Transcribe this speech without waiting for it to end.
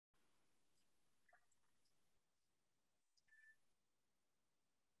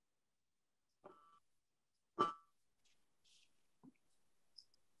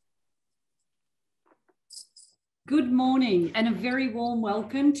Good morning and a very warm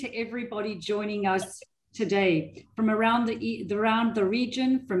welcome to everybody joining us today from around the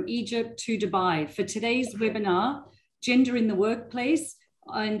region, from Egypt to Dubai, for today's webinar, Gender in the Workplace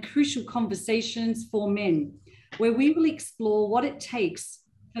and Crucial Conversations for Men, where we will explore what it takes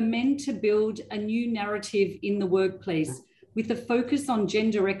for men to build a new narrative in the workplace with a focus on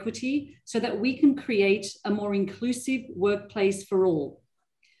gender equity so that we can create a more inclusive workplace for all.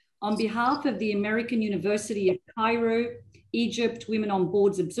 On behalf of the American University of Cairo, Egypt Women on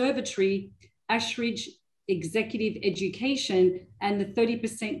Boards Observatory, Ashridge Executive Education, and the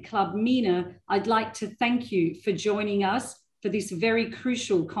 30% Club MENA, I'd like to thank you for joining us for this very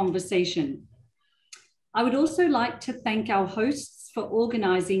crucial conversation. I would also like to thank our hosts for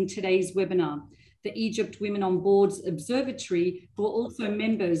organizing today's webinar, the Egypt Women on Boards Observatory, who are also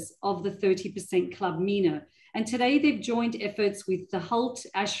members of the 30% Club MENA. And today they've joined efforts with the Hult,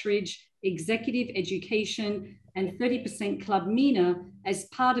 Ashridge, Executive Education, and 30% Club MENA as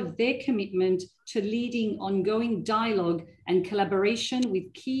part of their commitment to leading ongoing dialogue and collaboration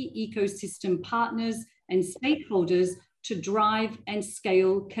with key ecosystem partners and stakeholders to drive and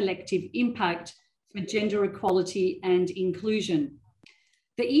scale collective impact for gender equality and inclusion.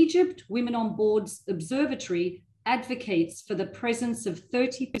 The Egypt Women on Boards Observatory advocates for the presence of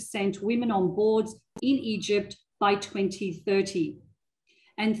 30% women on boards in Egypt by 2030.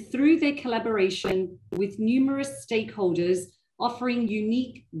 And through their collaboration with numerous stakeholders offering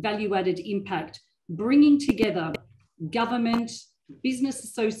unique value-added impact, bringing together government, business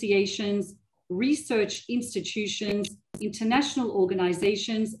associations, research institutions, international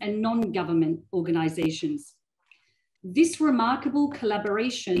organizations, and non-government organizations. This remarkable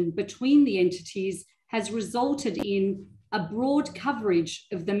collaboration between the entities has resulted in a broad coverage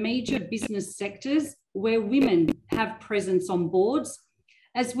of the major business sectors where women have presence on boards,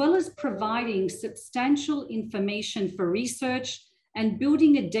 as well as providing substantial information for research and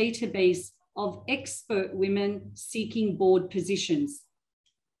building a database of expert women seeking board positions.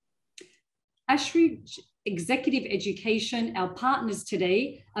 Ashridge Executive Education, our partners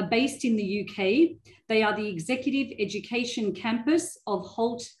today, are based in the UK. They are the Executive Education campus of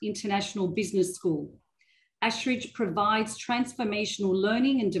Hult International Business School. Ashridge provides transformational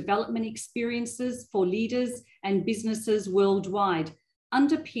learning and development experiences for leaders and businesses worldwide,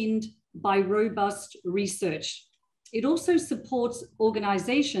 underpinned by robust research. It also supports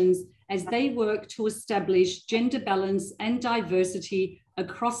organizations as they work to establish gender balance and diversity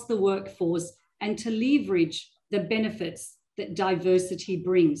across the workforce and to leverage the benefits that diversity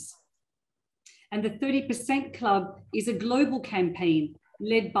brings. And the 30% Club is a global campaign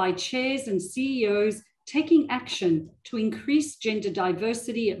led by chairs and CEOs taking action to increase gender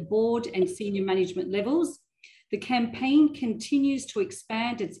diversity at board and senior management levels. The campaign continues to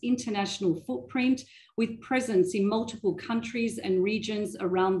expand its international footprint with presence in multiple countries and regions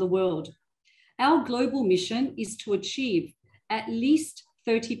around the world. Our global mission is to achieve at least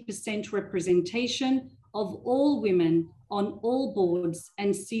 30% representation of all women on all boards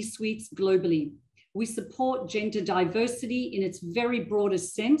and C-suites globally. We support gender diversity in its very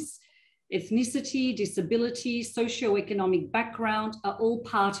broadest sense. Ethnicity, disability, socioeconomic background are all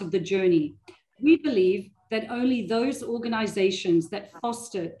part of the journey. We believe that only those organizations that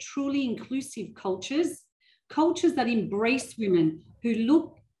foster truly inclusive cultures that embrace women who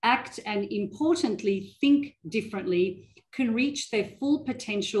look, act, and importantly, think differently, can reach their full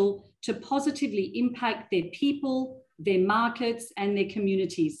potential to positively impact their people, their markets, and their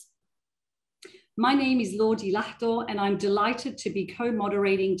communities. My name is Lordi Lahto, and I'm delighted to be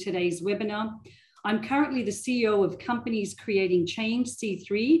co-moderating today's webinar. I'm currently the CEO of Companies Creating Change,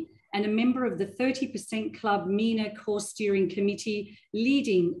 C3, and a member of the 30% Club MENA Core Steering Committee,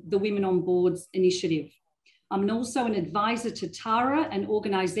 leading the Women on Boards initiative. I'm also an advisor to TARA, an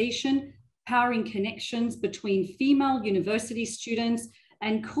organization powering connections between female university students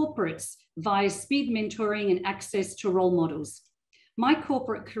and corporates via speed mentoring and access to role models. My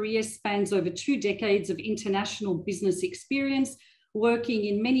corporate career spans over 2 decades of international business experience, working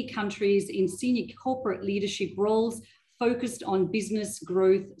in many countries in senior corporate leadership roles focused on business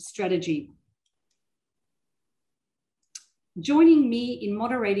growth strategy. Joining me in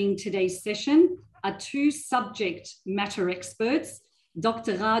moderating today's session are 2 subject matter experts,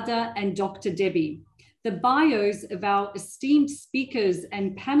 Dr. Rada and Dr. Debbie. The bios of our esteemed speakers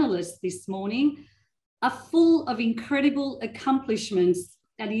and panelists this morning are full of incredible accomplishments,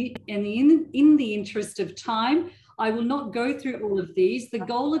 and in the interest of time, I will not go through all of these. The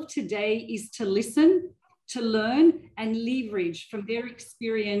goal of today is to listen, to learn, and leverage from their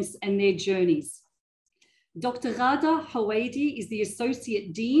experience and their journeys. Dr. Ghada Hawaidi is the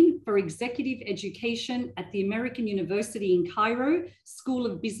Associate Dean for Executive Education at the American University in Cairo School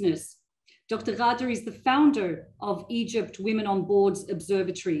of Business. Dr. Ghada is the founder of Egypt Women on Boards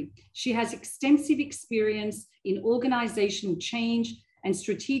Observatory. She has extensive experience in organizational change and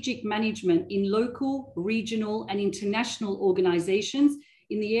strategic management in local, regional, and international organizations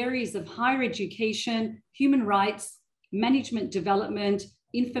in the areas of higher education, human rights, management development,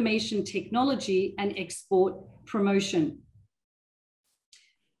 information technology, and export promotion.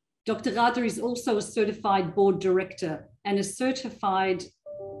 Dr. Ghada is also a certified board director and a certified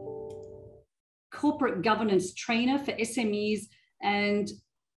corporate governance trainer for SMEs and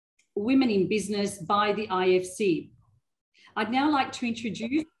women in business by the IFC. I'd now like to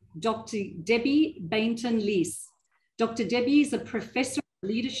introduce Dr. Debbie Bainton-Lees. Dr. Debbie is a professor of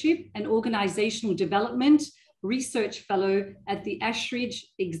leadership and organizational development research fellow at the Ashridge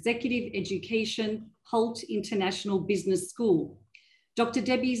Executive Education Hult International Business School. Dr.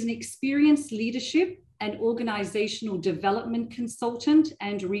 Debbie is an experienced leadership and organizational development consultant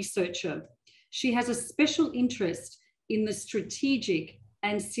and researcher. She has a special interest in the strategic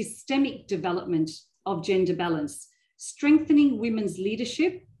and systemic development of gender balance, strengthening women's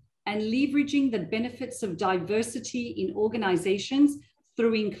leadership, and leveraging the benefits of diversity in organizations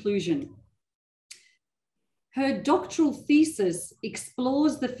through inclusion. Her doctoral thesis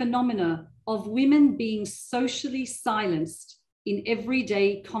explores the phenomena of women being socially silenced in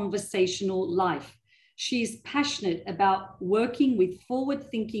everyday conversational life. She is passionate about working with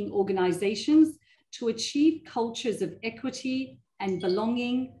forward-thinking organizations to achieve cultures of equity and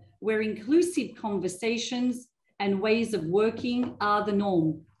belonging, where inclusive conversations and ways of working are the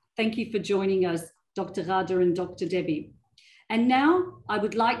norm. Thank you for joining us, Dr. Ghada and Dr. Debbie. And now I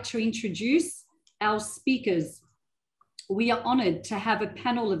would like to introduce our speakers. We are honored to have a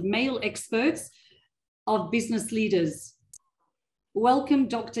panel of male experts of business leaders. Welcome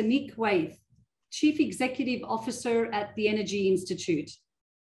Dr. Nick Waith, Chief Executive Officer at the Energy Institute.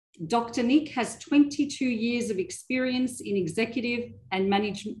 Dr. Nick has 22 years of experience in executive and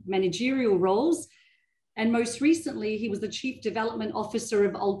managerial roles, and most recently he was the Chief Development Officer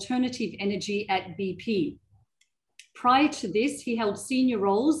of Alternative Energy at BP. Prior to this, he held senior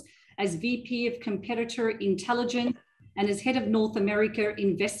roles as VP of Competitor Intelligence and as Head of North America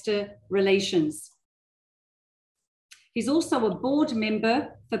Investor Relations. He's also a board member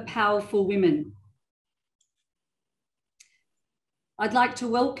for Powerful Women. I'd like to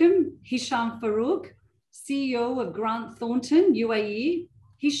welcome Hisham Farouk, CEO of Grant Thornton, UAE.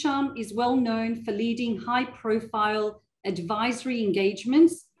 Hisham is well known for leading high-profile advisory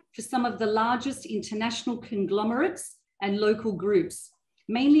engagements for some of the largest international conglomerates and local groups,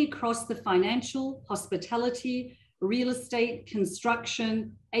 mainly across the financial, hospitality, real estate,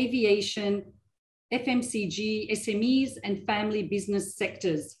 construction, aviation, FMCG, SMEs, and family business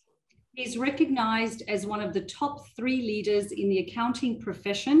sectors. He is recognized as one of the top 3 leaders in the accounting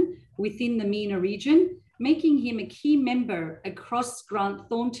profession within the MENA region, making him a key member across Grant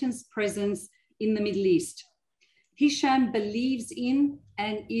Thornton's presence in the Middle East. Hisham believes in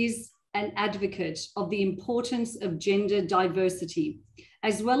and is an advocate of the importance of gender diversity,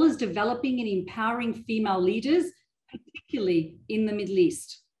 as well as developing and empowering female leaders, particularly in the Middle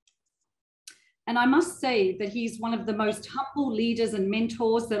East. And I must say that he's one of the most humble leaders and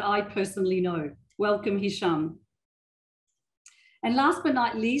mentors that I personally know. Welcome, Hisham. And last but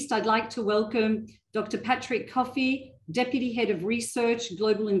not least, I'd like to welcome Dr. Patrick Coffey, Deputy Head of Research,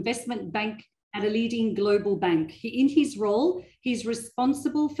 Global Investment Bank at a leading global bank. In his role, he's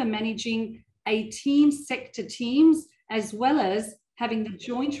responsible for managing 18 sector teams, as well as having the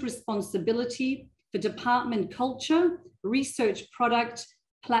joint responsibility for department culture, research product,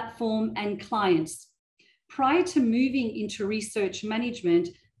 platform, and clients. Prior to moving into research management,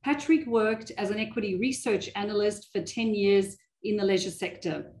 Patrick worked as an equity research analyst for 10 years in the leisure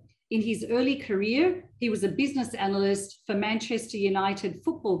sector. In his early career, he was a business analyst for Manchester United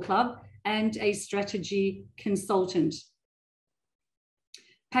Football Club and a strategy consultant.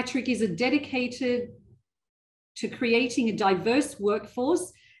 Patrick is dedicated to creating a diverse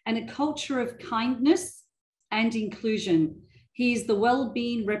workforce and a culture of kindness and inclusion. He is the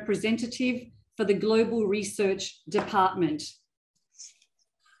well-being representative for the Global Research Department.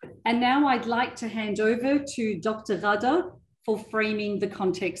 And now I'd like to hand over to Dr. Ghada for framing the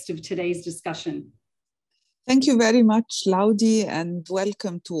context of today's discussion. Thank you very much, Laudi, and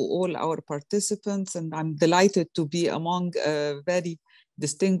welcome to all our participants. And I'm delighted to be among a very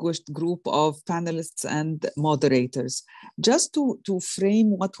distinguished group of panelists and moderators. Just to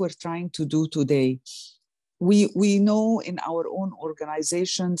frame what we're trying to do today, We know in our own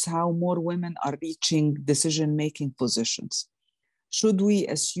organizations how more women are reaching decision-making positions. Should we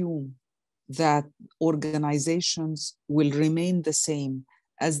assume that organizations will remain the same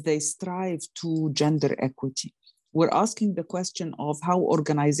as they strive to gender equity? We're asking the question of how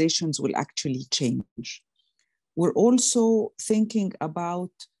organizations will actually change. We're also thinking about,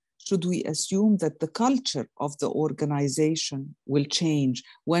 should we assume that the culture of the organization will change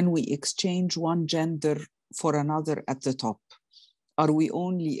when we exchange one gender for another at the top? Are we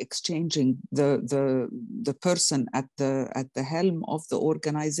only exchanging the person at the helm of the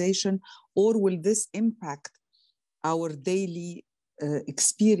organization, or will this impact our daily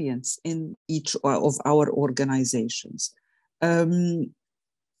experience in each of our organizations?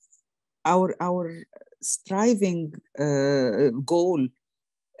 Our striving goal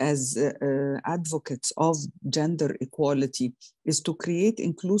as advocates of gender equality is to create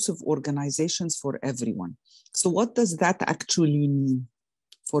inclusive organizations for everyone. So what does that actually mean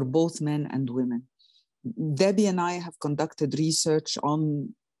for both men and women? Debbie and I have conducted research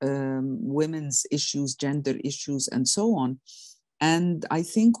on women's issues, gender issues, and so on. And I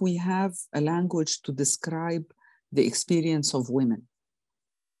think we have a language to describe the experience of women.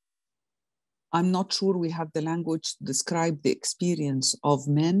 I'm not sure we have the language to describe the experience of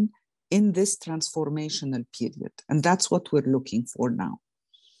men in this transformational period. And that's what we're looking for now.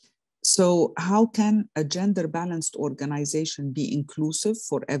 So how can a gender-balanced organization be inclusive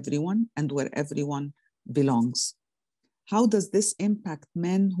for everyone and where everyone belongs? How does this impact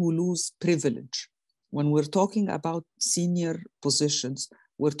men who lose privilege? When we're talking about senior positions,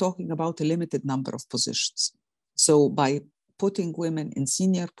 we're talking about a limited number of positions. So by putting women in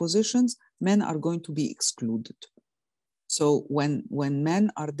senior positions, men are going to be excluded. So when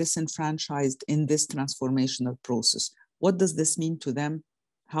men are disenfranchised in this transformational process, what does this mean to them?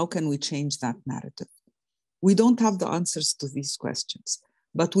 How can we change that narrative? We don't have the answers to these questions,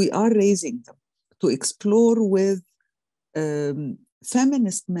 but we are raising them to explore with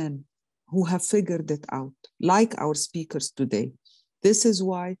feminist men who have figured it out, like our speakers today. This is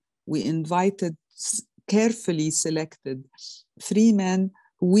why we invited, carefully selected 3 men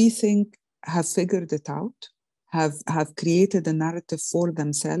who we think have figured it out, have created a narrative for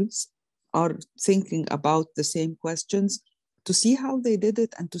themselves, are thinking about the same questions, to see how they did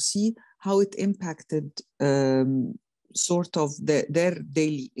it and to see how it impacted sort of their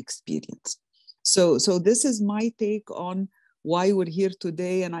daily experience. So this is my take on why we're here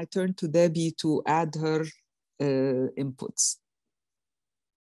today, and I turn to Debbie to add her inputs.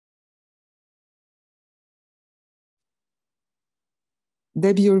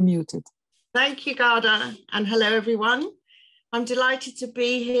 Debbie, you're muted. Thank you, Garda, and hello, everyone. I'm delighted to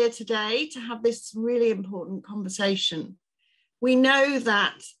be here today to have this really important conversation. We know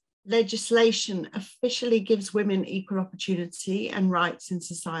that legislation officially gives women equal opportunity and rights in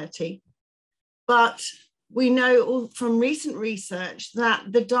society, but we know from recent research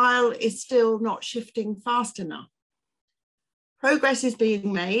that the dial is still not shifting fast enough. Progress is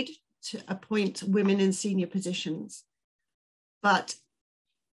being made to appoint women in senior positions, but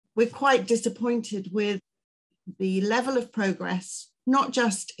we're quite disappointed with the level of progress, not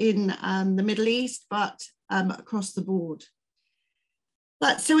just in the Middle East, but across the board.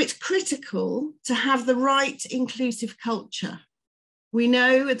 So it's critical to have the right inclusive culture. We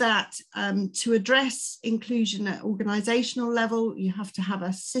know that to address inclusion at organizational level, you have to have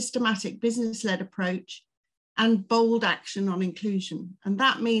a systematic business-led approach and bold action on inclusion. And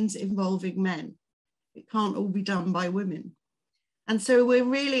that means involving men. It can't all be done by women. And so we're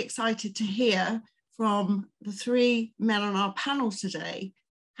really excited to hear from the 3 men on our panel today,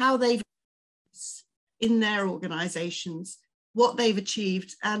 how they've in their organizations, what they've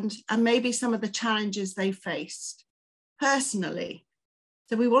achieved, and maybe some of the challenges they faced personally.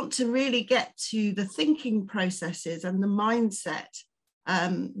 So we want to really get to the thinking processes and the mindset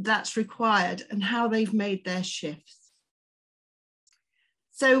that's required and how they've made their shifts.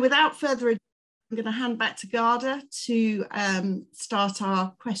 So without further ado, I'm going to hand back to Garda to start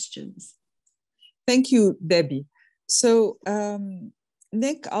our questions. Thank you, Debbie. So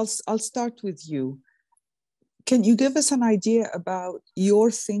Nick, I'll start with you. Can you give us an idea about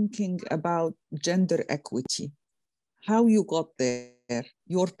your thinking about gender equity? How you got there,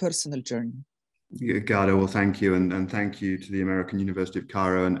 your personal journey? Yeah, Garda, well, thank you. And thank you to the American University of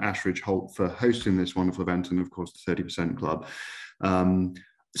Cairo and Ashridge Hult for hosting this wonderful event, and of course the 30% Club.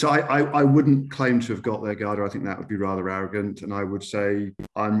 So I wouldn't claim to have got there, Garda. I think that would be rather arrogant. And I would say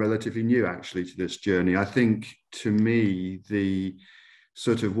I'm relatively new, actually, to this journey. I think, to me, the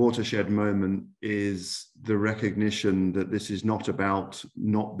sort of watershed moment is the recognition that this is not about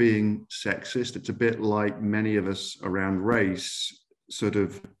not being sexist. It's a bit like many of us around race sort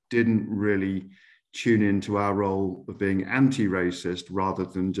of didn't really tune into our role of being anti-racist rather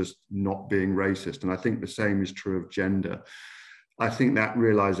than just not being racist. And I think the same is true of gender. I think that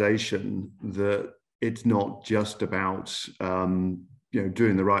realization that it's not just about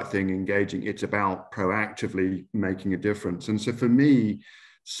doing the right thing, engaging, it's about proactively making a difference. And so for me,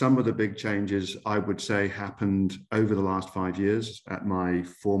 some of the big changes I would say happened over the last 5 years at my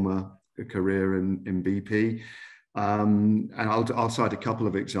former career in BP. And I'll cite a couple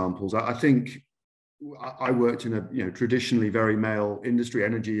of examples. I think I worked in a traditionally very male industry.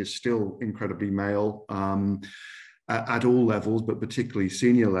 Energy is still incredibly male at all levels, but particularly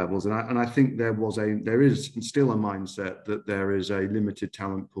senior levels. And I think there is still a mindset that there is a limited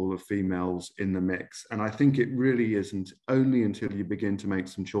talent pool of females in the mix. And I think it really isn't only until you begin to make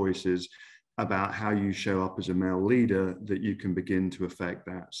some choices about how you show up as a male leader that you can begin to affect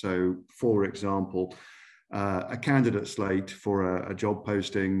that. So, for example, a candidate slate for a job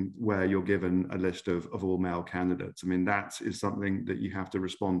posting where you're given a list of all male candidates. I mean, that is something that you have to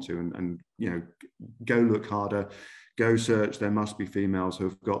respond to and go look harder, go search. There must be females who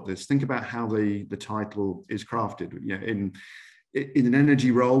have got this. Think about how the title is crafted. In an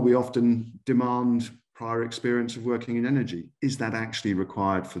energy role, we often demand prior experience of working in energy. Is that actually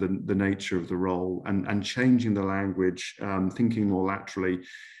required for the nature of the role? And changing the language, thinking more laterally,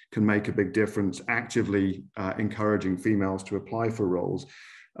 can make a big difference. Actively encouraging females to apply for roles.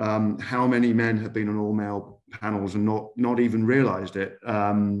 How many men have been on all male panels and not even realized it,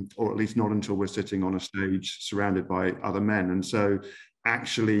 or at least not until we're sitting on a stage surrounded by other men? And so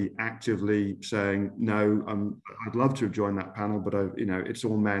actually actively saying, no, I'd love to have joined that panel, but it's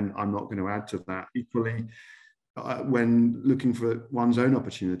all men, I'm not going to add to that. Equally, when looking for one's own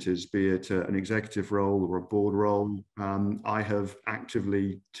opportunities, be it an executive role or a board role, I have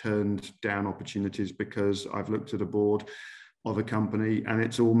actively turned down opportunities because I've looked at a board of a company and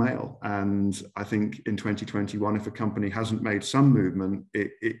it's all male. And I think in 2021, if a company hasn't made some movement,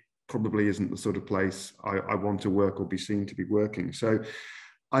 it probably isn't the sort of place I want to work or be seen to be working. So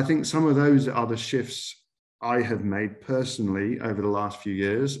I think some of those are the shifts I have made personally over the last few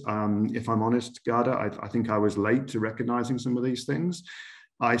years. If I'm honest, Garda, I think I was late to recognizing some of these things.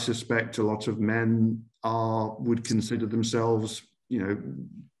 I suspect a lot of men would consider themselves,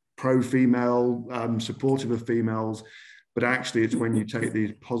 pro-female, supportive of females, but actually it's when you take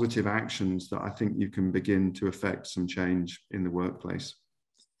these positive actions that I think you can begin to affect some change in the workplace.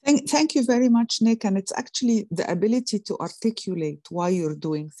 Thank you very much, Nick. And it's actually the ability to articulate why you're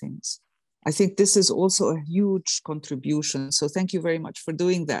doing things. I think this is also a huge contribution. So thank you very much for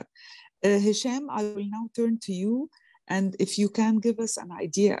doing that. Hisham, I will now turn to you. And if you can give us an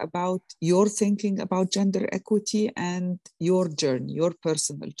idea about your thinking about gender equity and your journey, your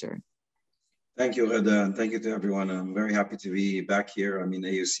personal journey. Thank you, Ghada, and thank you to everyone. I'm very happy to be back here. I mean,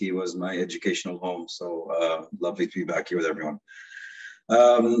 AUC was my educational home, so lovely to be back here with everyone.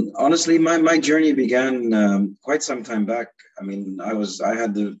 Honestly, my journey began quite some time back. I mean, I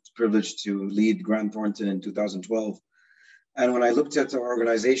had the privilege to lead Grant Thornton in 2012. And when I looked at our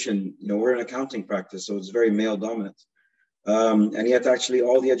organization, we're an accounting practice, so it's very male dominant. And yet actually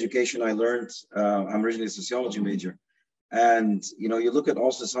all the education I learned, I'm originally a sociology major. And, you look at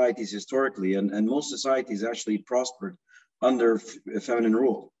all societies historically, and most societies actually prospered under feminine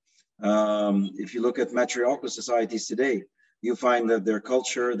rule. If you look at matriarchal societies today, you find that their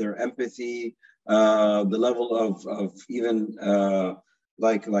culture, their empathy, the level of even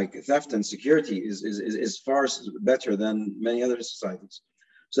like theft and security is far better than many other societies.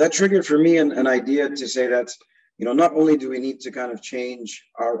 So that triggered for me an idea to say that, not only do we need to kind of change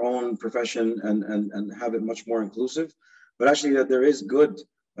our own profession and have it much more inclusive, but actually that there is good,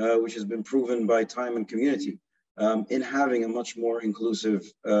 which has been proven by time and community, in having a much more inclusive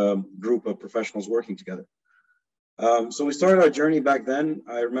group of professionals working together. So we started our journey back then.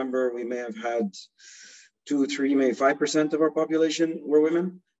 I remember we may have had 2, 3, maybe 5% of our population were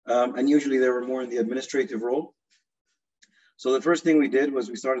women. And usually they were more in the administrative role. So the first thing we did was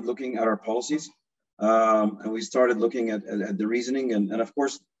we started looking at our policies, and we started looking at the reasoning. And of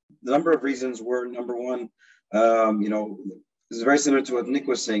course, the number of reasons were, number one, it's very similar to what Nick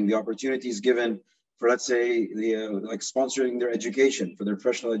was saying, the opportunities given for, let's say, like sponsoring their education, for their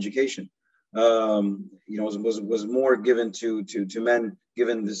professional education. Was more given to men,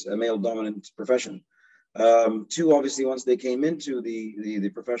 given this male dominant profession. 2, obviously, once they came into the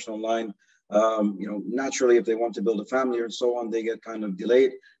professional line, naturally, if they want to build a family or so on, they get kind of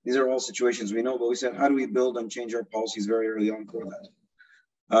delayed. These are all situations we know, but we said, how do we build and change our policies very early on for that?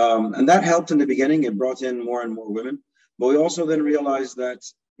 And that helped in the beginning. It brought in more and more women. But we also then realized that,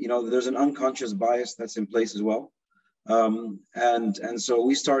 you know, there's an unconscious bias that's in place as well. And so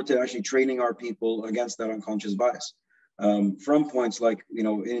we started actually training our people against that unconscious bias, from points like, you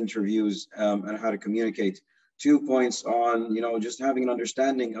know, in interviews, and how to communicate, to points on, you know, just having an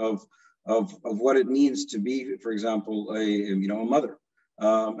understanding of what it means to be, for example, a mother,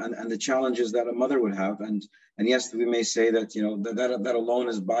 and the challenges that a mother would have. And yes, we may say that, you know, that alone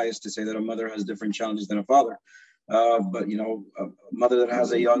is biased to say that a mother has different challenges than a father. But, you know, a mother that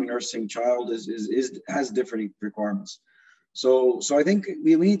has a young nursing child has different requirements. So I think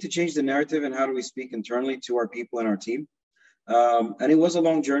we need to change the narrative and how do we speak internally to our people and our team. And it was a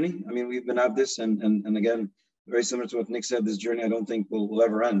long journey. I mean, we've been at this, and again, very similar to what Nick said, this journey I don't think will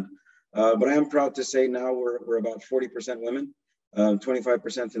ever end. But I am proud to say now we're about 40% women,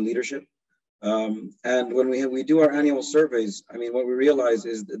 25% in leadership. And when we do our annual surveys, I mean, what we realize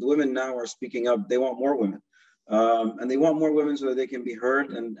is that the women now are speaking up. They want more women. And they want more women so that they can be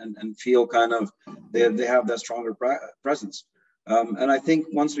heard and feel kind of they have that stronger presence. And I think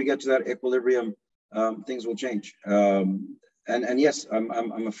once we get to that equilibrium, things will change. And yes,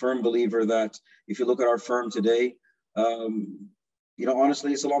 I'm a firm believer that if you look at our firm today, you know,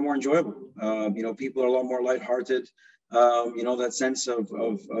 honestly, it's a lot more enjoyable. You know, people are a lot more lighthearted. You know, that sense of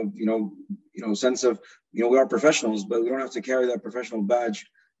sense of, you know, we are professionals, but we don't have to carry that professional badge,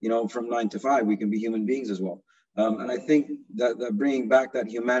 you know, from 9 to 5. We can be human beings as well. And I think that bringing back that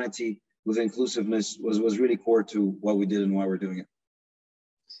humanity with inclusiveness was really core to what we did and why we're doing it.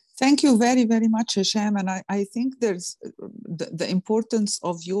 Thank you very, very much, Hisham. And I think there's the importance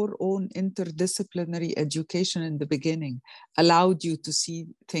of your own interdisciplinary education in the beginning allowed you to see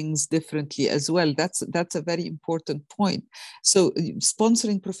things differently as well. That's a very important point. So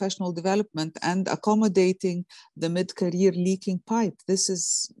sponsoring professional development and accommodating the mid-career leaking pipe, this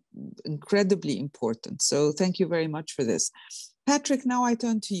is incredibly important. So thank you very much for this. Patrick, now I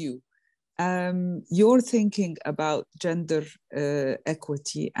turn to you. Your thinking about gender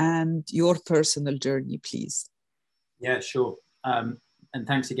equity and your personal journey, please. Yeah, sure. And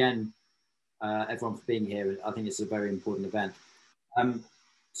thanks again, everyone, for being here. I think it's a very important event.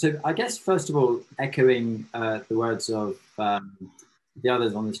 So I guess, first of all, echoing the words of the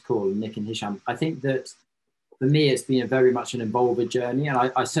others on this call, Nick and Hisham, I think that for me, it's been a very much an evolving journey. And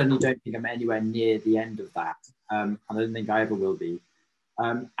I certainly don't think I'm anywhere near the end of that. And I don't think I ever will be.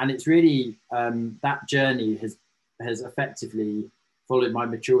 And it's really that journey has effectively followed my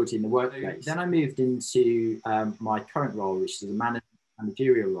maturity in the workplace. Then I moved into my current role, which is a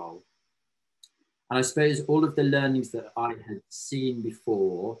managerial role. And I suppose all of the learnings that I had seen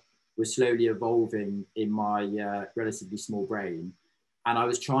before were slowly evolving in my relatively small brain. And I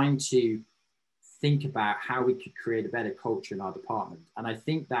was trying to think about how we could create a better culture in our department. And I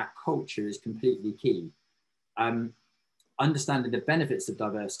think that culture is completely key. Understanding the benefits of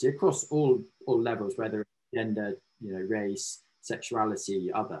diversity across all levels, whether it's gender, you know, race,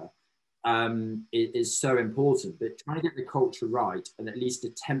 sexuality, other, is so important. But trying to get the culture right and at least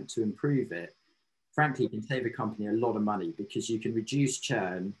attempt to improve it, frankly, can save a company a lot of money because you can reduce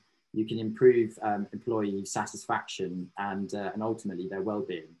churn, you can improve employee satisfaction and ultimately their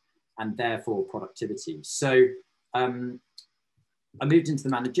well-being and therefore productivity. So I moved into the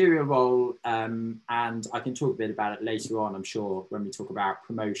managerial role, and I can talk a bit about it later on, I'm sure, when we talk about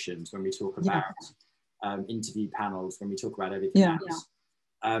promotions, when we talk about interview panels, when we talk about everything else.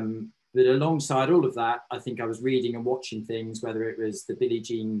 But alongside all of that, I think I was reading and watching things, whether it was the Billie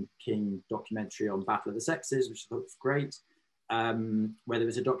Jean King documentary on Battle of the Sexes, which I thought was great, whether it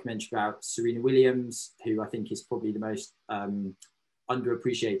was a documentary about Serena Williams, who I think is probably the most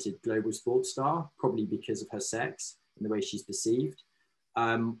underappreciated global sports star, probably because of her sex and the way she's perceived,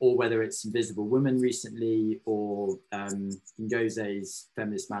 or whether it's Invisible Woman recently, or Ngoze's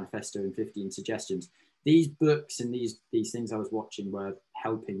Feminist Manifesto and 15 Suggestions. These books and these things I was watching were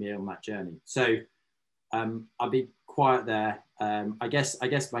helping me on that journey. So I'll be quiet there. I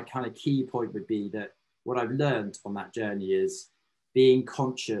guess my kind of key point would be that what I've learned on that journey is being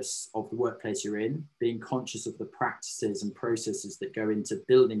conscious of the workplace you're in, being conscious of the practices and processes that go into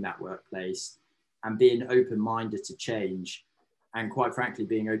building that workplace, and being open-minded to change, and quite frankly,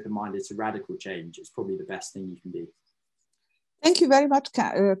 being open-minded to radical change is probably the best thing you can be. Thank you very much,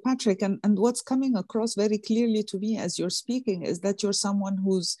 Patrick. And what's coming across very clearly to me as you're speaking is that you're someone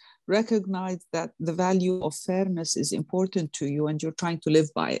who's recognized that the value of fairness is important to you and you're trying to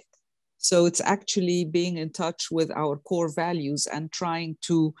live by it. So it's actually being in touch with our core values and trying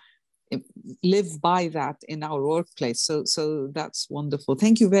to live by that in our workplace. So that's wonderful.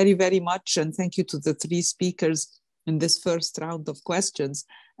 Thank you very, very much. And thank you to the three speakers in this first round of questions.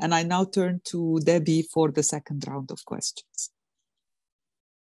 And I now turn to Debbie for the second round of questions.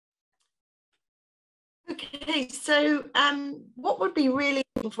 Okay, so what would be really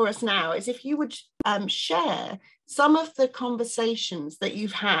helpful for us now is if you would share some of the conversations that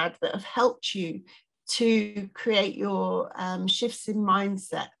you've had that have helped you to create your shifts in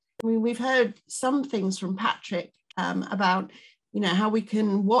mindset. I mean, we've heard some things from Patrick about, how we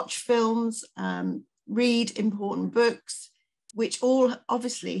can watch films, read important books, which all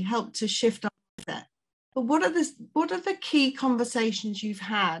obviously help to shift our mindset. But what are the key conversations you've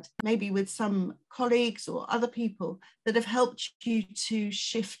had, maybe with some colleagues or other people, that have helped you to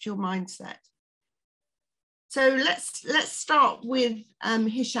shift your mindset? So let's start with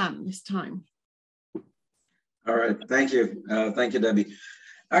Hisham this time. All right, thank you, Debbie.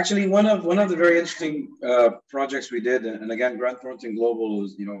 Actually, one of the very interesting projects we did, and again, Grant Thornton Global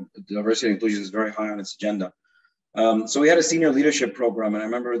is, diversity and inclusion is very high on its agenda. So we had a senior leadership program, and I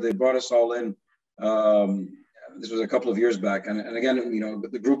remember they brought us all in. This was a couple of years back, and again,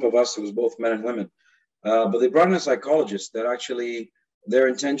 the group of us, it was both men and women, but they brought in a psychologist that actually their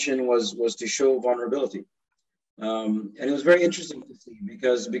intention was to show vulnerability, and it was very interesting to see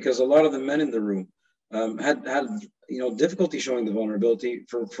because a lot of the men in the room had difficulty showing the vulnerability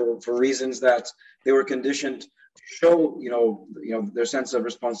for reasons that they were conditioned to show their sense of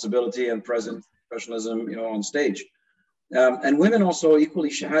responsibility and presence, professionalism on stage. And women also equally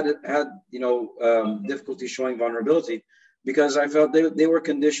had difficulty showing vulnerability because I felt they were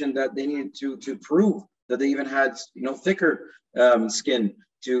conditioned that they needed to prove that they even had thicker skin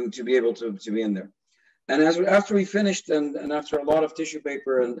to be able to be in there. And after we finished and after a lot of tissue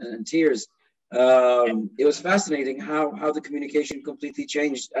paper and tears, it was fascinating how the communication completely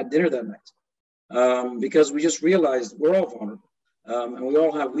changed at dinner that night, because we just realized we're all vulnerable and we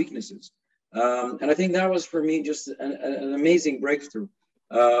all have weaknesses. And I think that was for me just an amazing breakthrough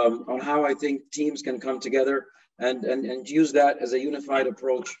on how I think teams can come together and use that as a unified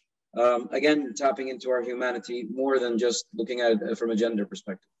approach. Again, tapping into our humanity more than just looking at it from a gender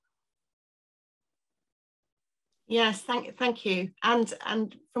perspective. Yes, thank you. And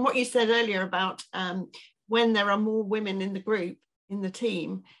from what you said earlier about when there are more women in the group, in the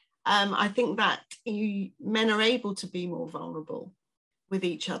team, I think that men are able to be more vulnerable with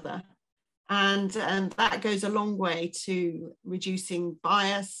each other. And that goes a long way to reducing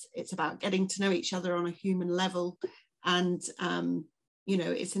bias. It's about getting to know each other on a human level. And,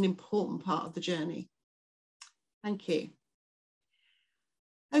 it's an important part of the journey. Thank you.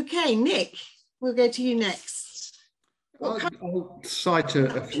 Okay, Nick, we'll go to you next. I'll cite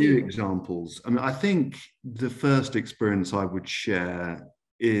a few examples. I mean, I think the first experience I would share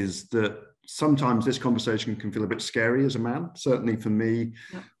is that sometimes this conversation can feel a bit scary as a man. Certainly for me,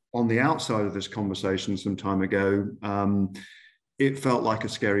 on the outside of this conversation some time ago, it felt like a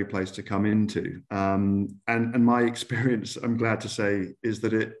scary place to come into. And my experience, I'm glad to say, is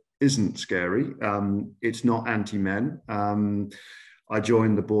that it isn't scary. It's not anti-men. I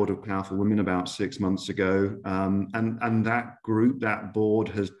joined the board of Powerful Women about 6 months ago, and that group, that board,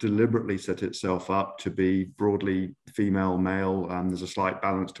 has deliberately set itself up to be broadly female, male. There's a slight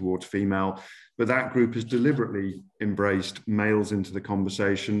balance towards female, but that group has deliberately embraced males into the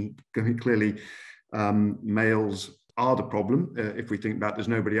conversation. Clearly, males are the problem. If we think about, there's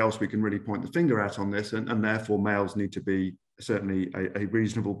nobody else we can really point the finger at on this, and therefore males need to be certainly a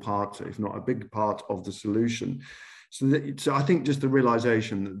reasonable part, if not a big part, of the solution. So I think just the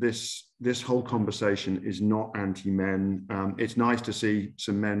realization that this whole conversation is not anti-men. It's nice to see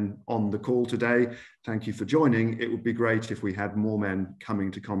some men on the call today. Thank you for joining. It would be great if we had more men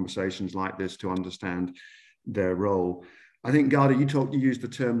coming to conversations like this to understand their role. I think, Garda, you used the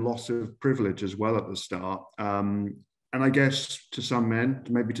term loss of privilege as well at the start. And I guess to some men,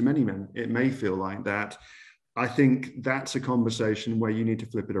 maybe to many men, it may feel like that. I think that's a conversation where you need to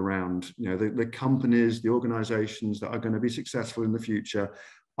flip it around. The companies, the organizations that are going to be successful in the future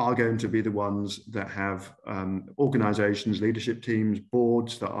are going to be the ones that have organizations, leadership teams,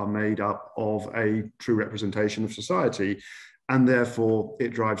 boards that are made up of a true representation of society. And therefore,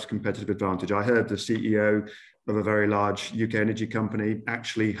 it drives competitive advantage. I heard the CEO of a very large UK energy company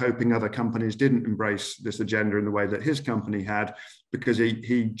actually hoping other companies didn't embrace this agenda in the way that his company had, because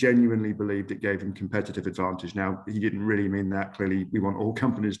he genuinely believed it gave him competitive advantage. Now, he didn't really mean that. Clearly, we want all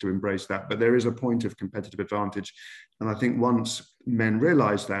companies to embrace that, but there is a point of competitive advantage. And I think once men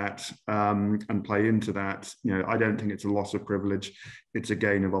realize that and play into that, I don't think it's a loss of privilege, it's a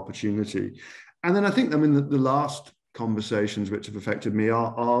gain of opportunity. And then I think, the last conversations which have affected me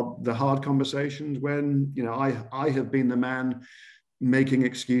are the hard conversations when, I have been the man making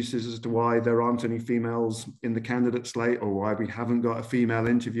excuses as to why there aren't any females in the candidate slate, or why we haven't got a female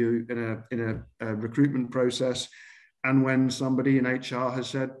interview in a recruitment process. And when somebody in HR has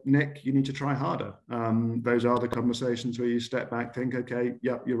said, Nick, you need to try harder. Those are the conversations where you step back, think, okay,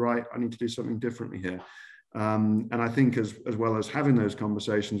 yep, you're right, I need to do something differently here. And I think as well as having those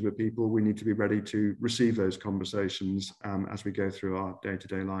conversations with people, we need to be ready to receive those conversations as we go through our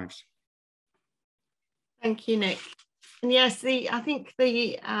day-to-day lives. Thank you, Nick. And yes, I think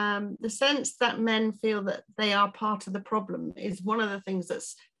the sense that men feel that they are part of the problem is one of the things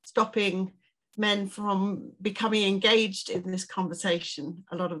that's stopping men from becoming engaged in this conversation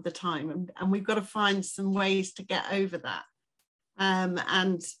a lot of the time. And we've got to find some ways to get over that,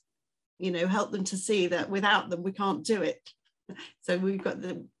 and, you know, help them to see that without them, we can't do it. So we've got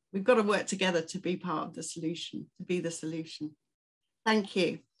to work together to be part of the solution, to be the solution. Thank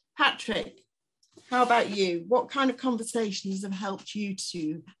you. Patrick, how about you? What kind of conversations have helped you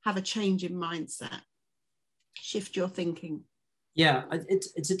to have a change in mindset, shift your thinking? Yeah,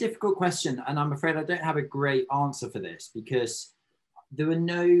 it's a difficult question, and I'm afraid I don't have a great answer for this, because there were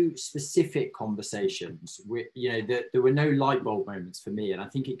no specific conversations. There were no light bulb moments for me, and I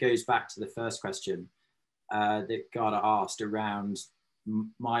think it goes back to the first question that Garda asked around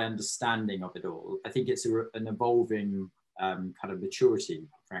my understanding of it all. I think it's an evolving kind of maturity,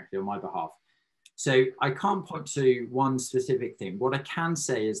 frankly, on my behalf. So I can't point to one specific thing. What I can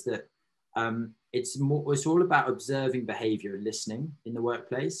say is that it's all about observing behavior and listening in the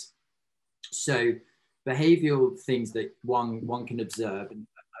workplace. So behavioral things that one can observe, and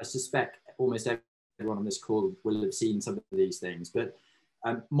I suspect almost everyone on this call will have seen some of these things, but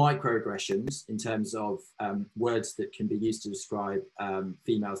microaggressions in terms of words that can be used to describe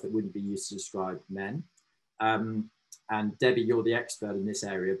females that wouldn't be used to describe men. And Debbie, you're the expert in this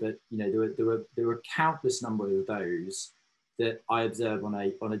area, but you know there were countless number of those that I observe on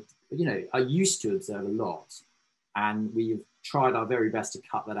a I used to observe a lot, and we've tried our very best to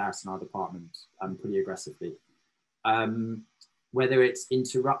cut that out in our department pretty aggressively. Whether it's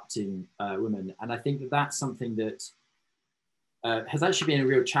interrupting women, and I think that that's something that has actually been a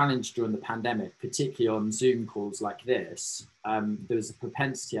real challenge during the pandemic, particularly on Zoom calls like this. There's a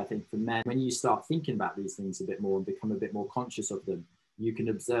propensity, I think, for men, when you start thinking about these things a bit more and become a bit more conscious of them, you can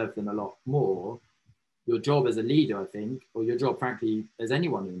observe them a lot more. Your job as a leader, I think, or your job, frankly, as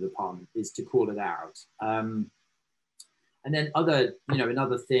anyone in the department, is to call it out. And then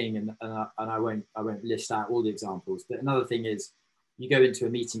another thing, and I won't list out all the examples, but another thing is, you go into a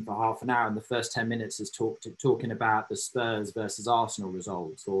meeting for half an hour and the first 10 minutes is talking about the Spurs versus Arsenal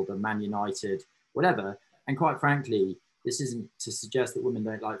results, or the Man United, whatever. And quite frankly, this isn't to suggest that women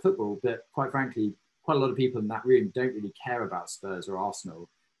don't like football, but quite frankly, quite a lot of people in that room don't really care about Spurs or Arsenal.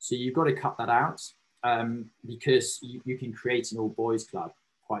 So you've got to cut that out, because you can create an all boys club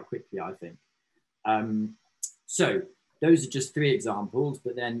quite quickly, I think. So those are just three examples,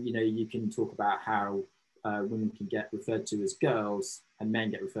 but then, you can talk about how women can get referred to as girls and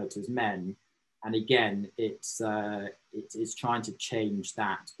men get referred to as men. And again, it's trying to change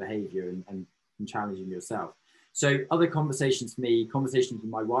that behavior and challenging yourself. So other conversations for me, conversations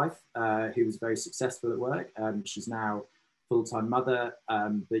with my wife, who was very successful at work. She's now full-time mother,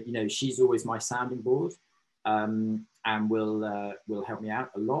 but she's always my sounding board, and will help me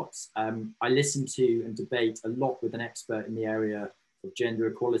out a lot. I listen to and debate a lot with an expert in the area of gender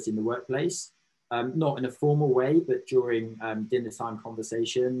equality in the workplace. Not in a formal way, but during dinner time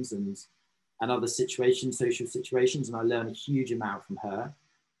conversations and other situations, social situations, and I learn a huge amount from her.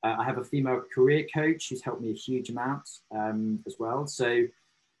 I have a female career coach who's helped me a huge amount as well. So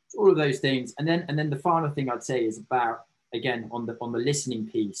all of those things, and then the final thing I'd say is about, again, on the listening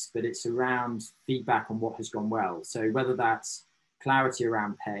piece, but it's around feedback on what has gone well. So whether that's clarity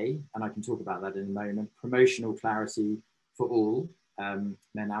around pay, and I can talk about that in a moment, promotional clarity for all, men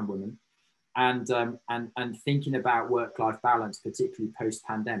and women. And thinking about work-life balance, particularly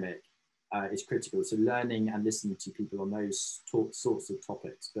post-pandemic, is critical. So learning and listening to people on those sorts of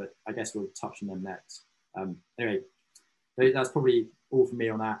topics, but I guess we'll touch on them next. Anyway, that's probably all for me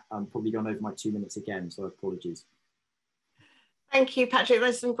on that. I'm probably gone over my 2 minutes again, so apologies. Thank you, Patrick.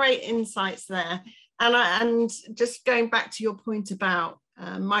 There's some great insights there. And just going back to your point about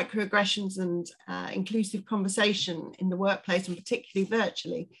microaggressions and inclusive conversation in the workplace, and particularly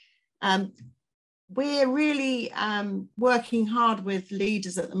virtually, we're really working hard with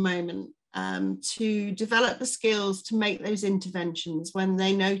leaders at the moment to develop the skills to make those interventions when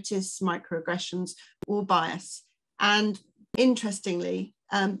they notice microaggressions or bias. And interestingly,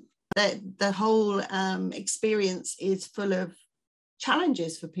 the whole experience is full of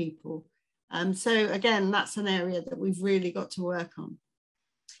challenges for people. So again, that's an area that we've really got to work on.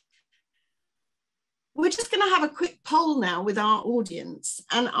 We're just going to have a quick poll now with our audience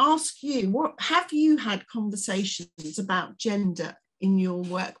and ask you, what have you had conversations about gender in your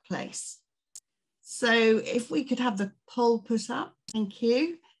workplace? So if we could have the poll put up, thank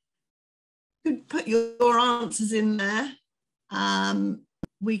you. You could put your answers in there.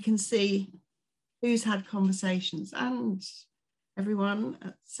 We can see who's had conversations, and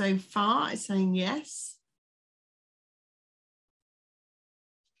everyone so far is saying yes.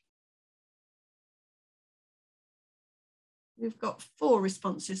 We've got 4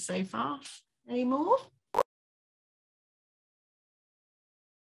 responses so far. Any more?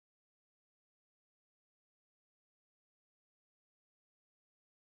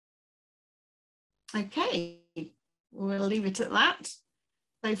 Okay, we'll leave it at that.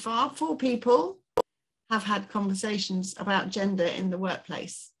 So far, 4 people have had conversations about gender in the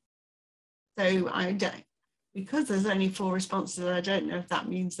workplace. So I don't, because there's only 4 responses, I don't know if that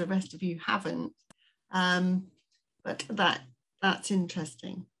means the rest of you haven't. But that's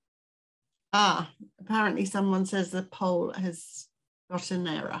interesting. Apparently someone says the poll has got an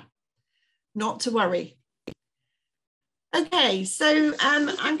error. Not to worry. Okay, so I'm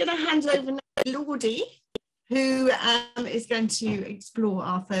going to hand over now to Lordy, who is going to explore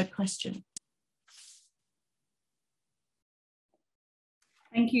our 3rd question.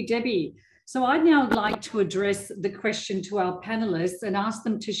 Thank you, Debbie. So I'd now like to address the question to our panelists and ask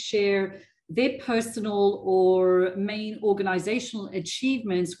them to share their personal or main organizational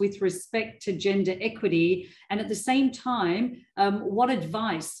achievements with respect to gender equity, and at the same time, what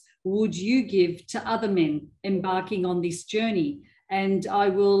advice would you give to other men embarking on this journey? And I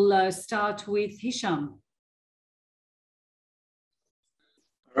will start with Hisham.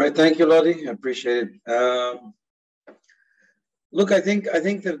 All right, thank you, Lottie. I appreciate it. Look, I think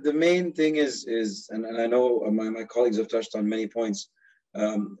that the main thing is, and I know my colleagues have touched on many points.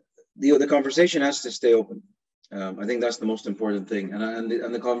 The conversation has to stay open. I think that's the most important thing, and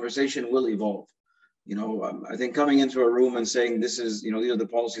the conversation will evolve. You know, I think coming into a room and saying this is, you know, these are the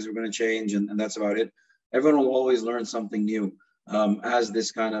policies we're going to change, and that's about it. Everyone will always learn something new as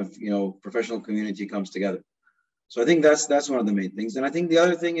this kind of, you know, professional community comes together. So I think that's one of the main things. And I think the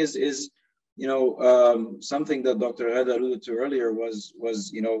other thing is you know, something that Dr. Heda alluded to earlier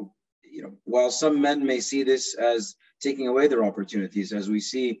was you know, while some men may see this as taking away their opportunities, as we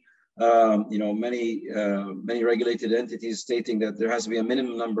see, you know, many regulated entities stating that there has to be a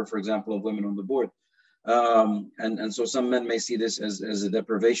minimum number, for example, of women on the board. And so some men may see this as a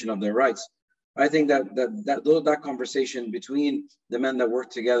deprivation of their rights. I think that conversation between the men that work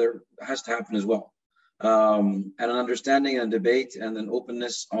together has to happen as well. And an understanding and debate and an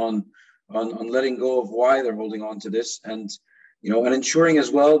openness on letting go of why they're holding on to this, and, you know, and ensuring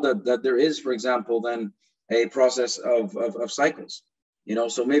as well that there is, for example, then a process of cycles, you know,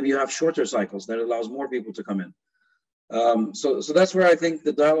 so maybe you have shorter cycles that allows more people to come in. So that's where I think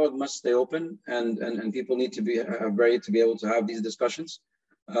the dialogue must stay open, and people need to be ready to be able to have these discussions.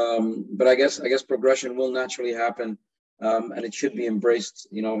 But I guess progression will naturally happen, and it should be embraced,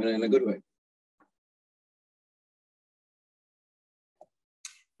 you know, in a good way.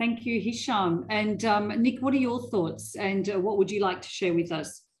 Thank you, Hisham. And Nick, what are your thoughts, and what would you like to share with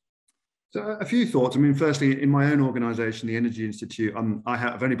us? So a few thoughts. I mean, firstly, in my own organisation, the Energy Institute,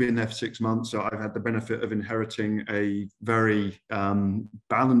 I've only been there for 6 months, so I've had the benefit of inheriting a very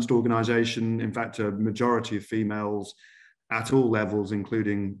balanced organisation. In fact, a majority of females at all levels,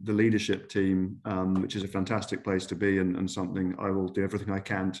 including the leadership team, which is a fantastic place to be, and something I will do everything I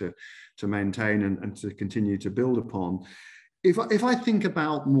can to maintain and to continue to build upon. If I think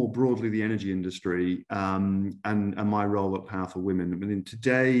about more broadly the energy industry and my role at Powerful Women, I mean,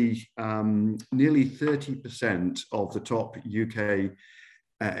 today, nearly 30% of the top UK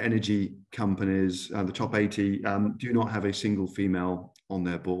energy companies, the top 80, do not have a single female on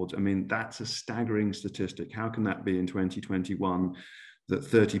their board. I mean, that's a staggering statistic. How can that be in 2021? That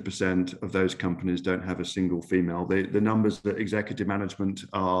 30% of those companies don't have a single female. The numbers that executive management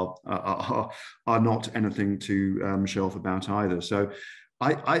are not anything to show off about either. So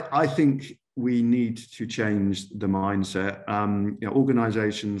I think we need to change the mindset. You know,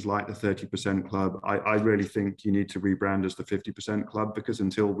 organizations like the 30% Club, I really think you need to rebrand as the 50% Club, because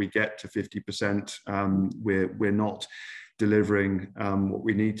until we get to 50%, we're not delivering what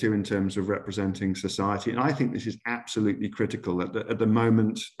we need to in terms of representing society. And I think this is absolutely critical. At the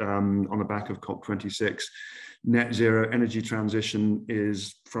moment, on the back of COP26, net zero energy transition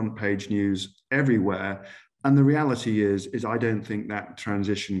is front page news everywhere. And the reality is I don't think that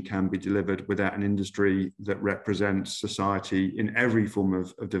transition can be delivered without an industry that represents society in every form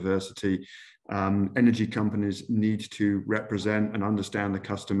of diversity. Energy companies need to represent and understand the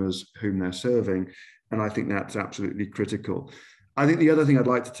customers whom they're serving. And I think that's absolutely critical. I think the other thing I'd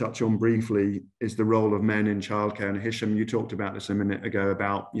like to touch on briefly is the role of men in childcare. And Hisham, you talked about this a minute ago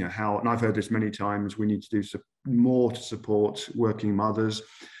about, you know, how, and I've heard this many times, we need to do more to support working mothers.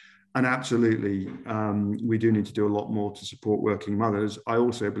 And absolutely, we do need to do a lot more to support working mothers. I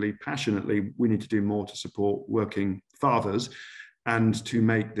also believe passionately we need to do more to support working fathers and to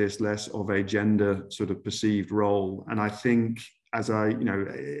make this less of a gender sort of perceived role. And I think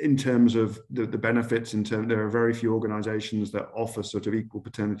in terms of the benefits, there are very few organizations that offer sort of equal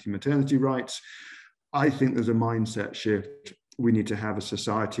paternity, maternity rights. I think there's a mindset shift. We need to have a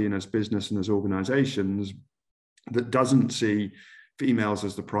society and as business and as organizations that doesn't see females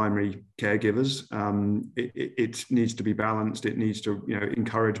as the primary caregivers. It needs to be balanced. It needs to,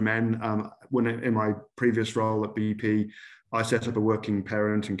 encourage men. When in my previous role at BP, I set up a working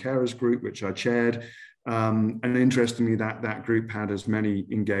parent and carers group, which I chaired. And interestingly, that group had as many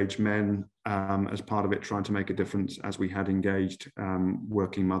engaged men as part of it, trying to make a difference as we had engaged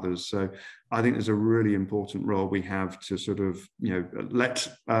working mothers. So I think there's a really important role we have to sort of, let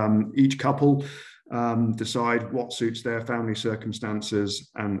each couple decide what suits their family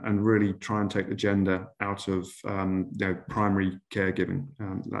circumstances and really try and take the gender out of primary caregiving.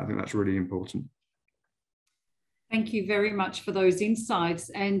 I think that's really important. Thank you very much for those insights.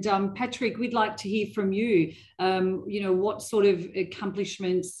 And Patrick, we'd like to hear from you. What sort of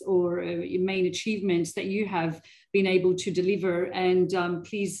accomplishments or main achievements that you have been able to deliver, and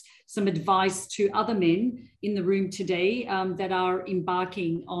please some advice to other men in the room today that are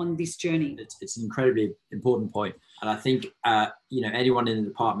embarking on this journey. It's an incredibly important point. And I think, anyone in the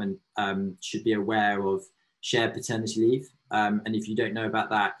department should be aware of shared paternity leave. And if you don't know about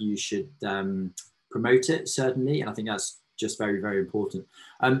that, you should promote it, certainly. And I think that's just very, very important.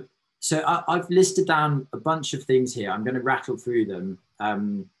 So I've listed down a bunch of things here. I'm going to rattle through them,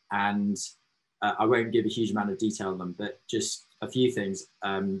 and I won't give a huge amount of detail on them, but just a few things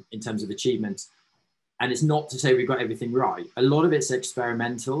in terms of achievements. And it's not to say we've got everything right. A lot of it's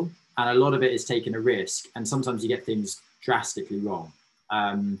experimental, and a lot of it is taking a risk. And sometimes you get things drastically wrong.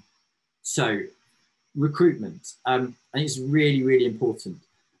 So recruitment, I think it's really, really important.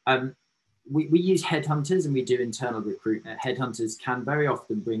 We use headhunters and we do internal recruitment. Headhunters can very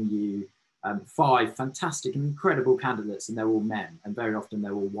often bring you 5 fantastic and incredible candidates, and they're all men, and very often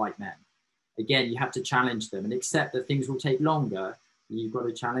they're all white men. Again, you have to challenge them and accept that things will take longer. You've got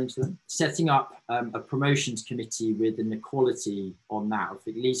to challenge them. Setting up a promotions committee with an equality on that of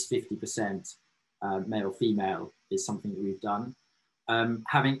at least 50% male female is something that we've done.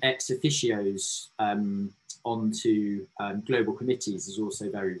 Having ex officios onto global committees is also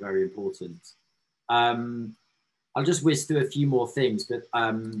very, very important. I'll just whiz through a few more things, but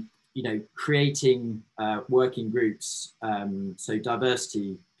creating working groups, so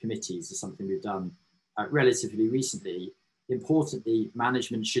diversity committees is something we've done relatively recently. Importantly,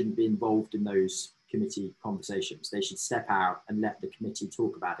 management shouldn't be involved in those committee conversations. They should step out and let the committee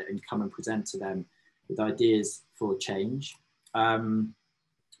talk about it and come and present to them with ideas for change.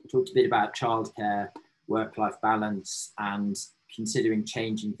 We talked a bit about childcare, work-life balance, and considering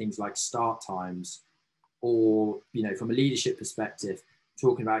changing things like start times, or from a leadership perspective,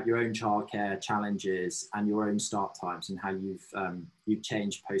 talking about your own childcare challenges and your own start times and how you've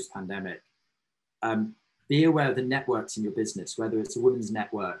changed post-pandemic. Be aware of the networks in your business, whether it's a women's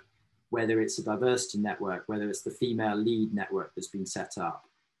network, whether it's a diversity network, whether it's the female lead network that's been set up.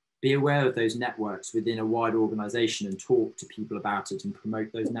 Be aware of those networks within a wider organization and talk to people about it and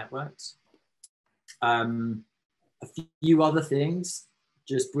promote those networks. A few other things,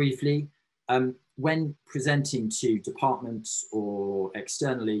 just briefly, when presenting to departments or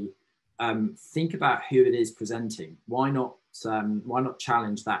externally, think about who it is presenting. Why not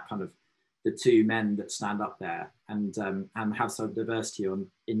challenge that kind of the 2 men that stand up there and have some diversity on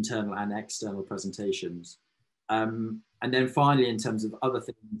internal and external presentations. And then finally, in terms of other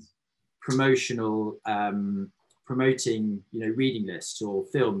things, promoting, reading lists or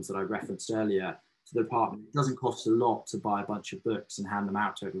films that I referenced earlier to the department. It doesn't cost a lot to buy a bunch of books and hand them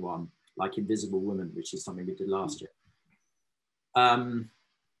out to everyone, like Invisible Women, which is something we did last year.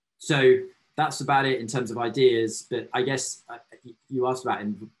 So that's about it in terms of ideas, but I guess you asked about,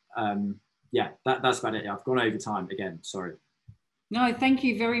 that's about it. I've gone over time again, sorry. No, thank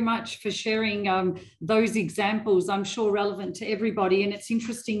you very much for sharing those examples. I'm sure relevant to everybody. And it's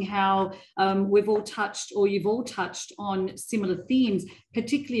interesting how we've all touched, or you've all touched on similar themes,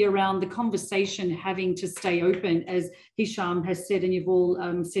 particularly around the conversation having to stay open, as Hisham has said, and you've all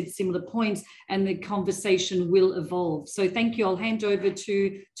said similar points, and the conversation will evolve. So thank you. I'll hand over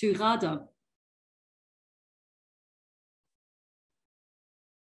to Rada.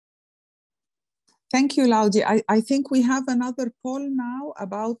 Thank you, Laudi. I think we have another poll now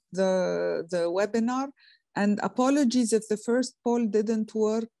about the webinar. And apologies if the first poll didn't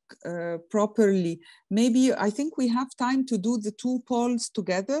work properly. Maybe I think we have time to do the two polls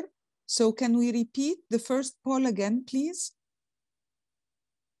together. So can we repeat the first poll again, please?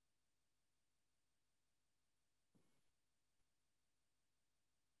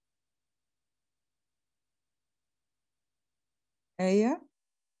 Aya?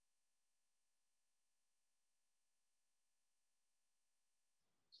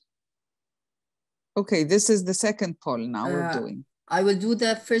 Okay, this is the second poll now we're doing. I will do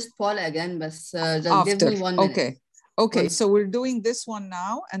the first poll again, but just give me 1 minute. Okay, so we're doing this one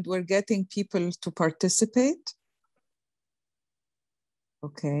now and we're getting people to participate.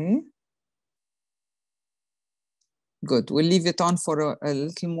 Okay. Good, we'll leave it on for a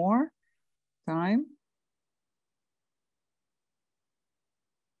little more time.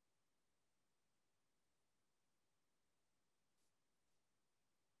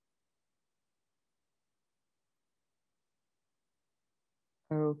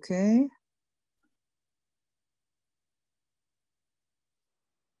 Okay.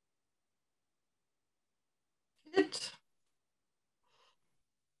 Good.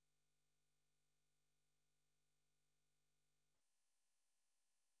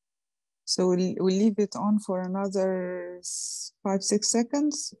 So we'll leave it on for another 5-6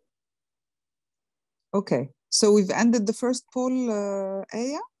 seconds. Okay, so we've ended the first poll,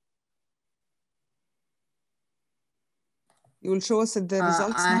 Aya. You will show us the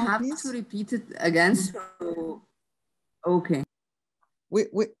results now, please. I have to repeat it again, so okay.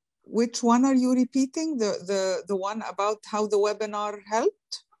 Which one are you repeating? The one about how the webinar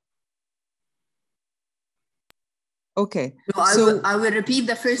helped? Okay. No, I will repeat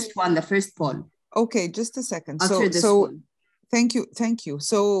the first one, the first poll. Okay, just a second. After this one. Thank you.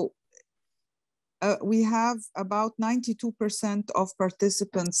 So we have about 92% of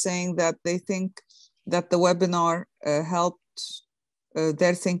participants saying that they think that the webinar helped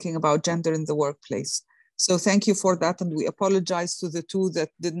their thinking about gender in the workplace. So thank you for that. And we apologize to the two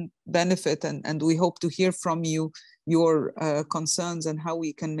that didn't benefit. And we hope to hear from you, your concerns and how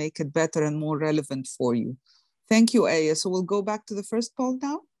we can make it better and more relevant for you. Thank you, Aya. So we'll go back to the first poll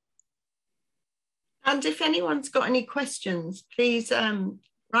now. And if anyone's got any questions, please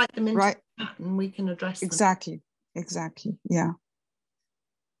write them in the chat and we can address them. Exactly, yeah.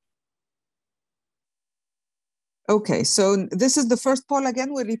 Okay, so this is the first poll.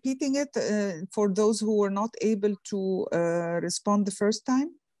 Again, we're repeating it for those who were not able to respond the first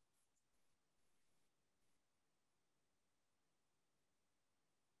time.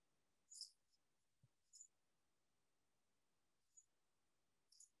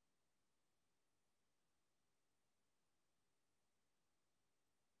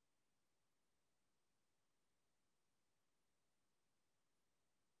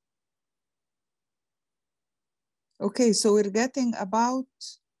 Okay, so we're getting about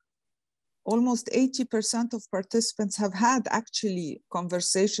almost 80% of participants have had actually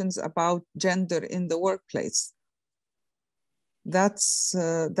conversations about gender in the workplace. That's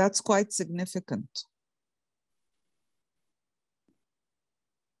quite significant.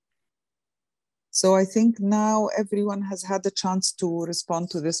 So I think now everyone has had a chance to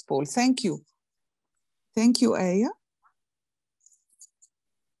respond to this poll. Thank you. Thank you, Aya.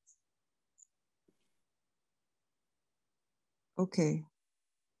 Okay.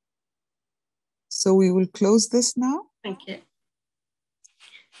 So we will close this now. Thank you.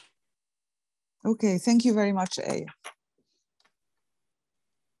 Okay, thank you very much, Aya.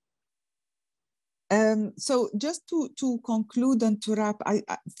 So just to conclude and to wrap,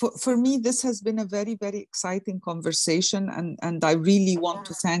 for me, this has been a very, very exciting conversation, and I really want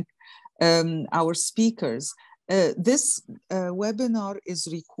to thank our speakers. This webinar is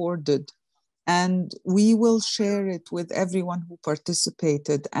recorded, and we will share it with everyone who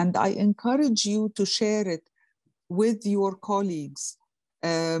participated. And I encourage you to share it with your colleagues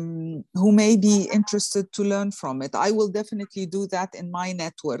who may be interested to learn from it. I will definitely do that in my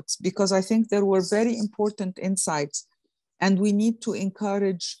networks because I think there were very important insights, and we need to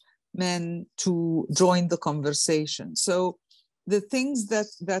encourage men to join the conversation. So the things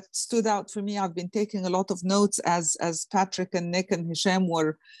that stood out for me, I've been taking a lot of notes as Patrick and Nick and Hisham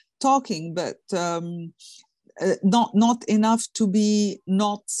were talking, but not enough to be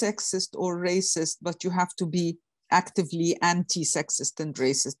not sexist or racist, but you have to be actively anti-sexist and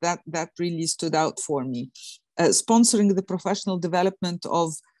racist. That really stood out for me. Sponsoring the professional development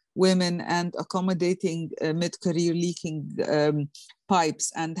of women and accommodating mid-career leaking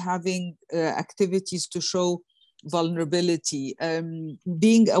pipes and having activities to show vulnerability,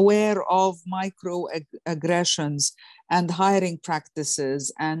 being aware of microaggressions and hiring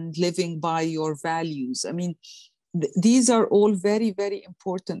practices and living by your values. I mean, these are all very, very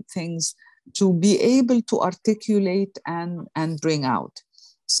important things to be able to articulate and bring out.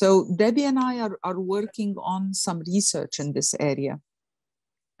 So Debbie and I are working on some research in this area.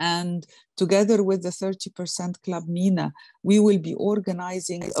 And together with the 30% Club MENA, we will be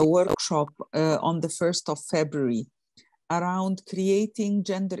organizing a workshop on the 1st of February around creating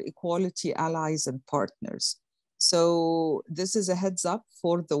gender equality allies and partners. So this is a heads up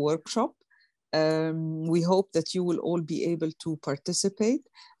for the workshop. We hope that you will all be able to participate,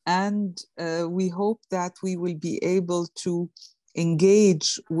 and we hope that we will be able to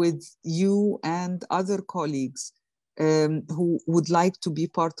engage with you and other colleagues who would like to be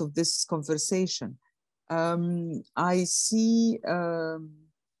part of this conversation. I see a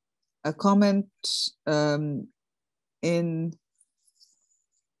comment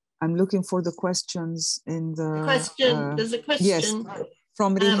I'm looking for the questions in the question. There's a question. Yes,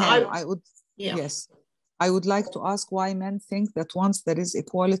 from Riham. Yes. I would like to ask why men think that once there is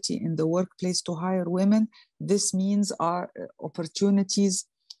equality in the workplace to hire women, this means our opportunities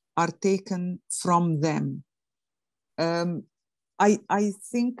are taken from them. I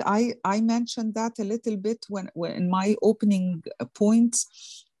think I mentioned that a little bit when in my opening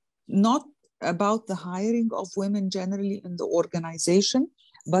points, not about the hiring of women generally in the organization,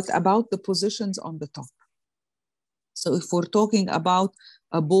 but about the positions on the top. So if we're talking about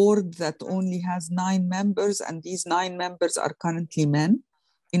a board that only has 9 members and these 9 members are currently men,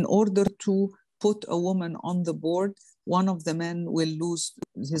 in order to put a woman on the board, one of the men will lose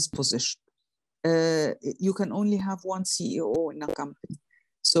his position. You can only have one CEO in a company.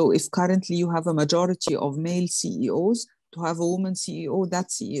 So if currently you have a majority of male CEOs, to have a woman CEO, that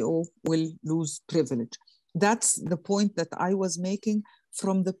CEO will lose privilege. That's the point that I was making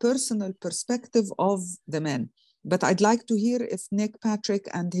from the personal perspective of the men. But I'd like to hear if Nick, Patrick,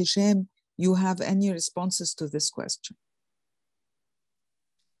 and Hisham, you have any responses to this question.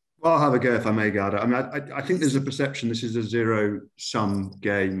 Well, I'll have a go if I may, Ghada. I mean, I think there's a perception this is a zero-sum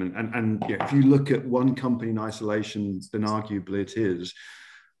game. And you know, if you look at one company in isolation, then arguably it is.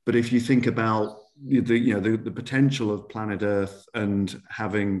 But if you think about the potential of planet Earth and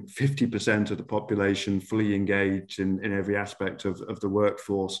having 50% of the population fully engaged in every aspect of the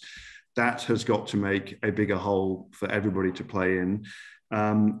workforce, that has got to make a bigger whole for everybody to play in.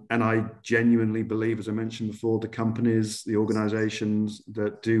 And I genuinely believe, as I mentioned before, the companies, the organizations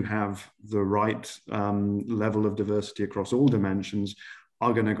that do have the right level of diversity across all dimensions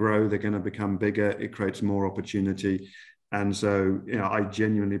are going to grow, they're going to become bigger, it creates more opportunity. And so, I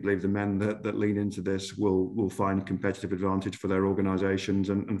genuinely believe the men that lean into this will find competitive advantage for their organizations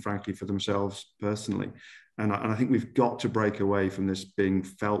and frankly, for themselves personally. And I think we've got to break away from this being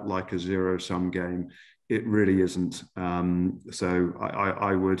felt like a zero-sum game. It really isn't. So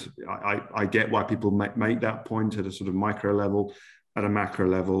I get why people make that point at a sort of micro level. At a macro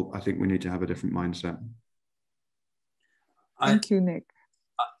level, I think we need to have a different mindset. Thank you, Nick.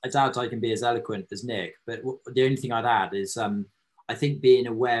 I doubt I can be as eloquent as Nick, but the only thing I'd add is I think being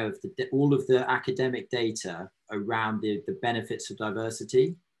aware of all of the academic data around the benefits of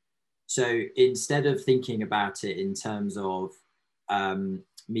diversity. So instead of thinking about it in terms of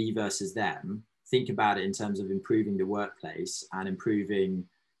me versus them, think about it in terms of improving the workplace and improving,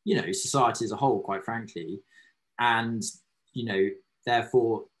 society as a whole, quite frankly. And,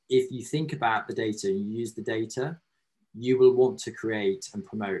 therefore, if you think about the data, you use the data, you will want to create and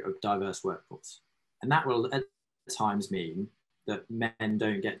promote a diverse workforce. And that will at times mean that men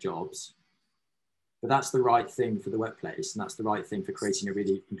don't get jobs, but that's the right thing for the workplace. And that's the right thing for creating a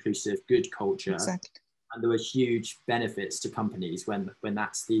really inclusive, good culture. Exactly. And there are huge benefits to companies when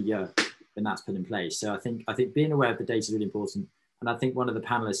that's put in place. So I think being aware of the data is really important. And I think one of the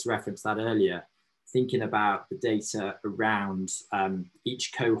panelists referenced that earlier, thinking about the data around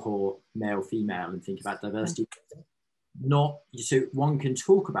each cohort, male, female, and think about diversity. So one can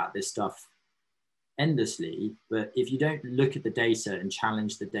talk about this stuff endlessly, but if you don't look at the data and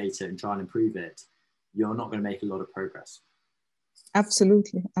challenge the data and try and improve it, you're not going to make a lot of progress.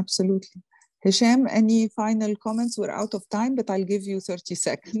 Absolutely, absolutely. Hisham, any final comments? We're out of time, but I'll give you 30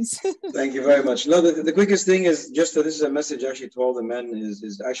 seconds. Thank you very much. No, the quickest thing is just that this is a message actually to all the men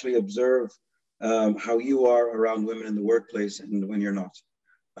is actually observe how you are around women in the workplace and when you're not.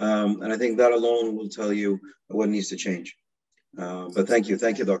 And I think that alone will tell you what needs to change. But thank you,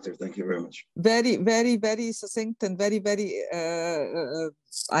 doctor. Thank you very much. Very, very, very succinct and very, very,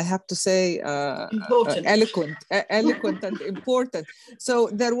 I have to say, eloquent and important. So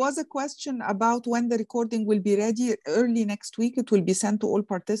there was a question about when the recording will be ready. Early next week, it will be sent to all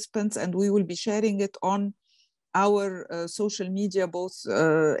participants, and we will be sharing it on our social media, both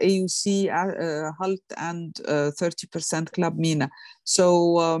AUC, Hult, and 30% Club MENA.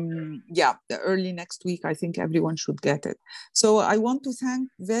 So yeah, early next week, I think everyone should get it. So I want to thank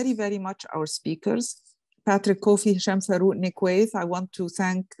very, very much our speakers, Patrick Kofi, Hisham Farouk, Nick Waith. I want to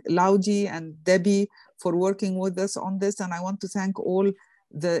thank Laudi and Debbie for working with us on this. And I want to thank all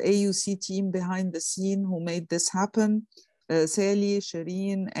the AUC team behind the scene who made this happen. Sally,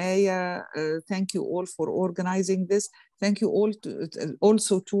 Shireen, Aya, thank you all for organizing this. Thank you all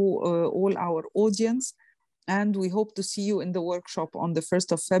also to all our audience. And we hope to see you in the workshop on the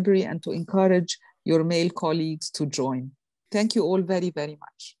 1st of February and to encourage your male colleagues to join. Thank you all very, very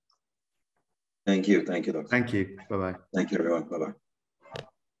much. Thank you, doctor. Thank you. Bye-bye. Thank you, everyone. Bye-bye.